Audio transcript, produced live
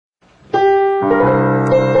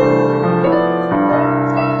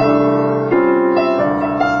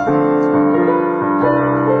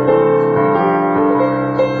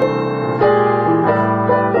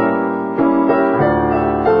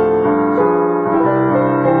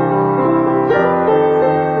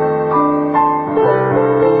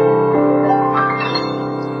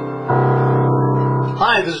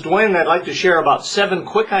Dwayne, and I'd like to share about 7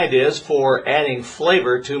 quick ideas for adding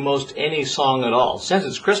flavor to most any song at all. Since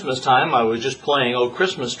it's Christmas time, I was just playing "Oh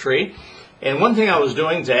Christmas Tree," and one thing I was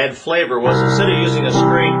doing to add flavor was, instead of using a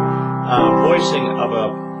straight voicing of a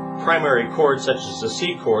primary chord such as the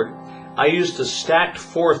C chord, I used a stacked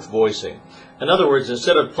fourth voicing. In other words,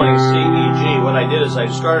 instead of playing C, E, G, what I did is I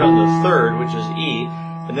started on the third, which is E,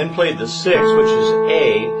 and then played the sixth, which is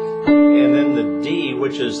A, and then the D,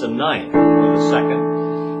 which is the ninth, or the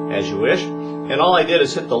second, as you wish. And all I did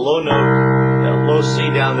is hit the low note, that low C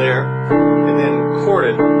down there, and then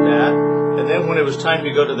chorded that. And then when it was time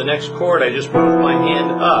to go to the next chord, I just moved my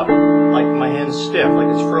hand up, like my hand's stiff, like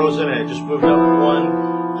it's frozen, and it just moved up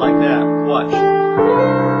one, like that. Watch.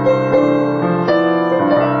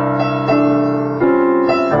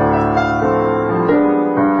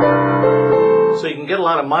 So you can get a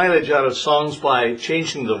lot of mileage out of songs by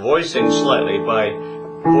changing the voicing slightly, by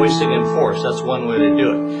voicing in fourths. That's one way to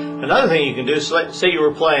do it. Another thing you can do is, say you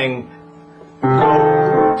were playing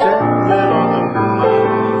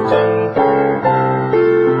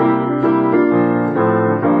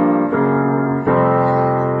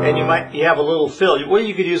and you have a little fill. Well,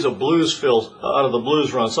 you could use a blues fill out of the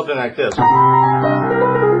blues run, something like this. And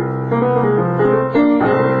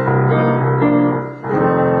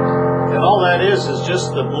all that is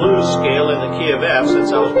just the blues scale in the key of F,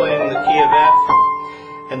 since I was playing in the key of F.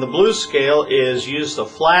 And the blues scale is use the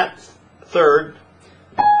flat third,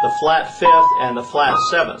 the flat fifth, and the flat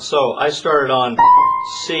seventh. So I started on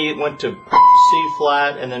C, went to C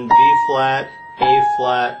flat, and then B flat, A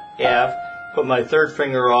flat, F. Put my third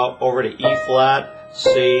finger over to E flat,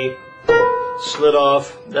 C, slid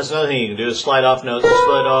off. That's another thing you can do, is slide off notes.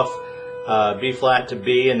 Slid off B flat to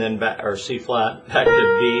B, and then back, or C flat, back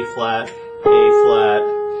to B flat, A flat,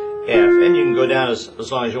 F. And you can go down as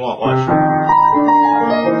long as you want. Watch.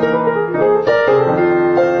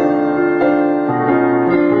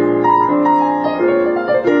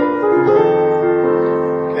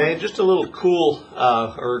 Okay, just a little cool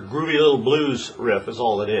or groovy little blues riff is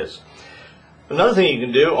all it is. Another thing you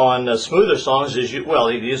can do on smoother songs is, you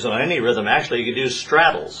can use it on any rhythm. Actually, you can do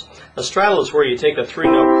straddles. A straddle is where you take a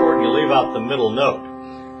 3-note chord and you leave out the middle note.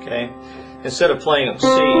 Okay? Instead of playing C, E,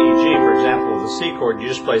 G, for example, with the C chord, you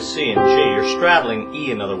just play C and G. You're straddling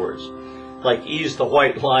E, in other words. Like E is the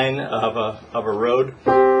white line of a road,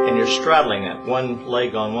 and you're straddling it. One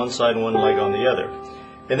leg on one side and one leg on the other.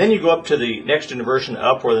 And then you go up to the next inversion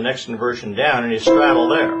up or the next inversion down, and you straddle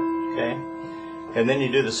there. Okay? And then you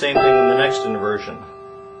do the same thing in the next inversion.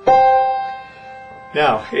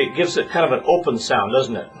 Now, it gives it kind of an open sound,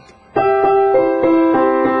 doesn't it?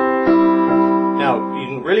 Now, you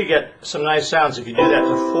can really get some nice sounds if you do that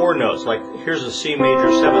to 4 notes. Like, here's a C major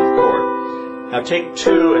 7th chord. Now take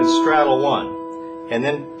 2 and straddle 1. And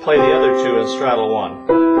then play the other 2 and straddle 1.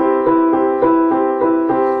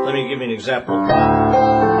 Let me give you an example.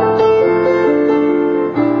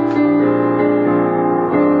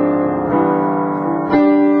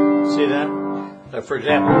 See that? For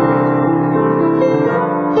example.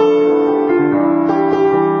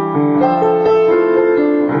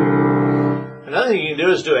 Another thing you can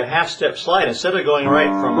do is do a half-step slide. Instead of going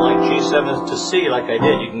right from like G7 to C like I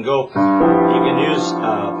did, you can use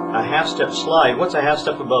a half-step slide. What's a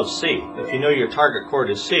half-step above C? If you know your target chord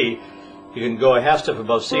is C, you can go a half-step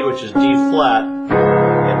above C, which is D flat,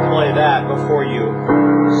 and play that before you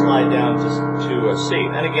slide down to a C.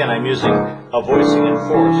 And again, I'm using a voicing in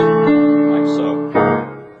fourths, like so.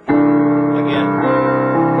 Again.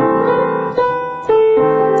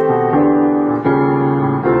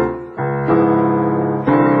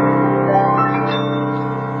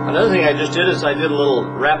 Another thing I just did is I did a little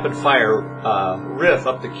rapid-fire riff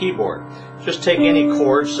up the keyboard. Just take any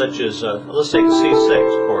chord, such as, let's take a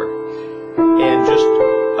C6 chord, and just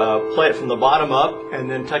play it from the bottom up, and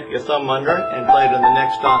then tuck your thumb under and play it in the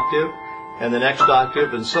next octave, and the next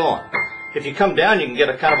octave, and so on. If you come down, you can get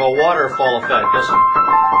a kind of a waterfall effect, doesn't it?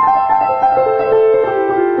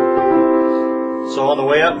 So on the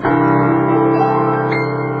way up, and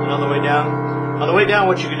on the way down. On the way down,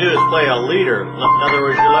 what you can do is play a leader. In other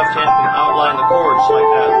words, your left hand can outline the chords like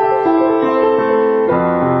that.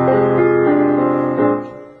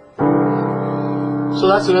 So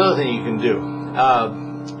that's another thing you can do.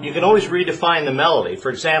 You can always redefine the melody. For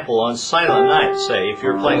example, on Silent Night, say, if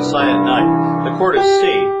you're playing Silent Night, the chord is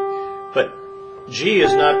C, but G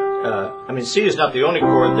is not, C is not the only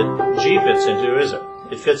chord that G fits into, is it?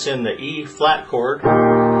 It fits in the E flat chord,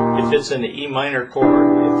 it fits in the E minor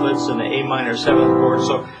chord, it fits in the A minor 7th chord.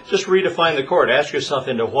 So just redefine the chord. Ask yourself,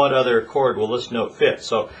 into what other chord will this note fit?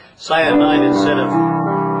 So Silent Night, instead of,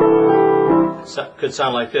 could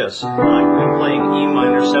sound like this. Like playing E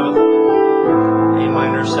minor 7th, A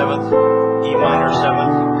minor 7th, E minor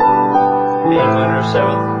 7th, A minor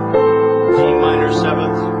 7th, D minor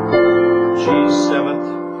 7th, G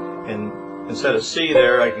 7th, and instead of C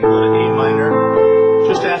there, I can go to E minor.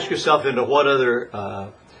 Just ask yourself into what other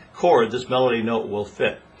chord this melody note will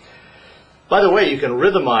fit. By the way, you can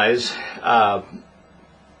rhythmize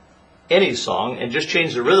any song and just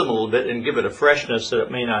change the rhythm a little bit and give it a freshness that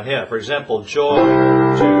it may not have. For example, joy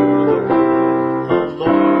to the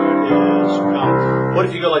Lord is come. What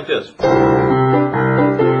if you go like this?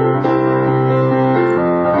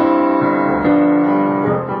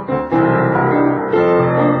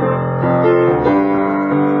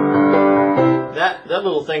 That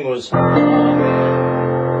little thing was, but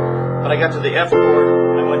I got to the F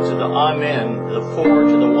chord, I went to the Amen, the 4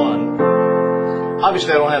 to the 1.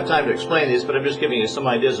 Obviously I don't have time to explain these, but I'm just giving you some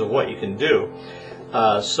ideas of what you can do.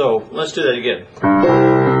 So let's do that again.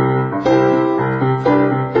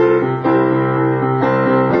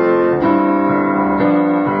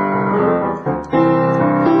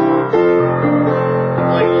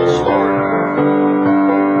 Playing a little slower.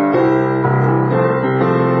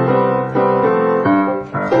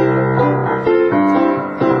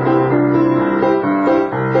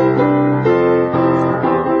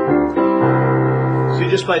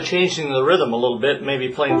 Just by changing the rhythm a little bit, maybe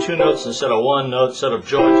playing 2 notes instead of 1 note, instead of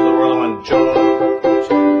joy to the world, I went joy.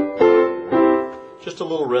 Just a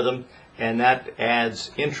little rhythm, and that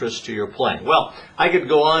adds interest to your playing. Well, I could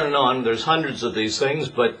go on and on. There's hundreds of these things,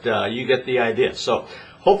 but you get the idea. So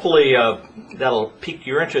hopefully that'll pique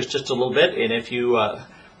your interest just a little bit, and if you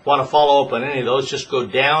want to follow up on any of those, just go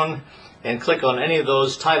down and click on any of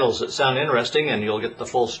those titles that sound interesting, and you'll get the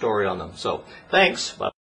full story on them. So thanks.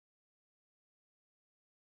 Bye.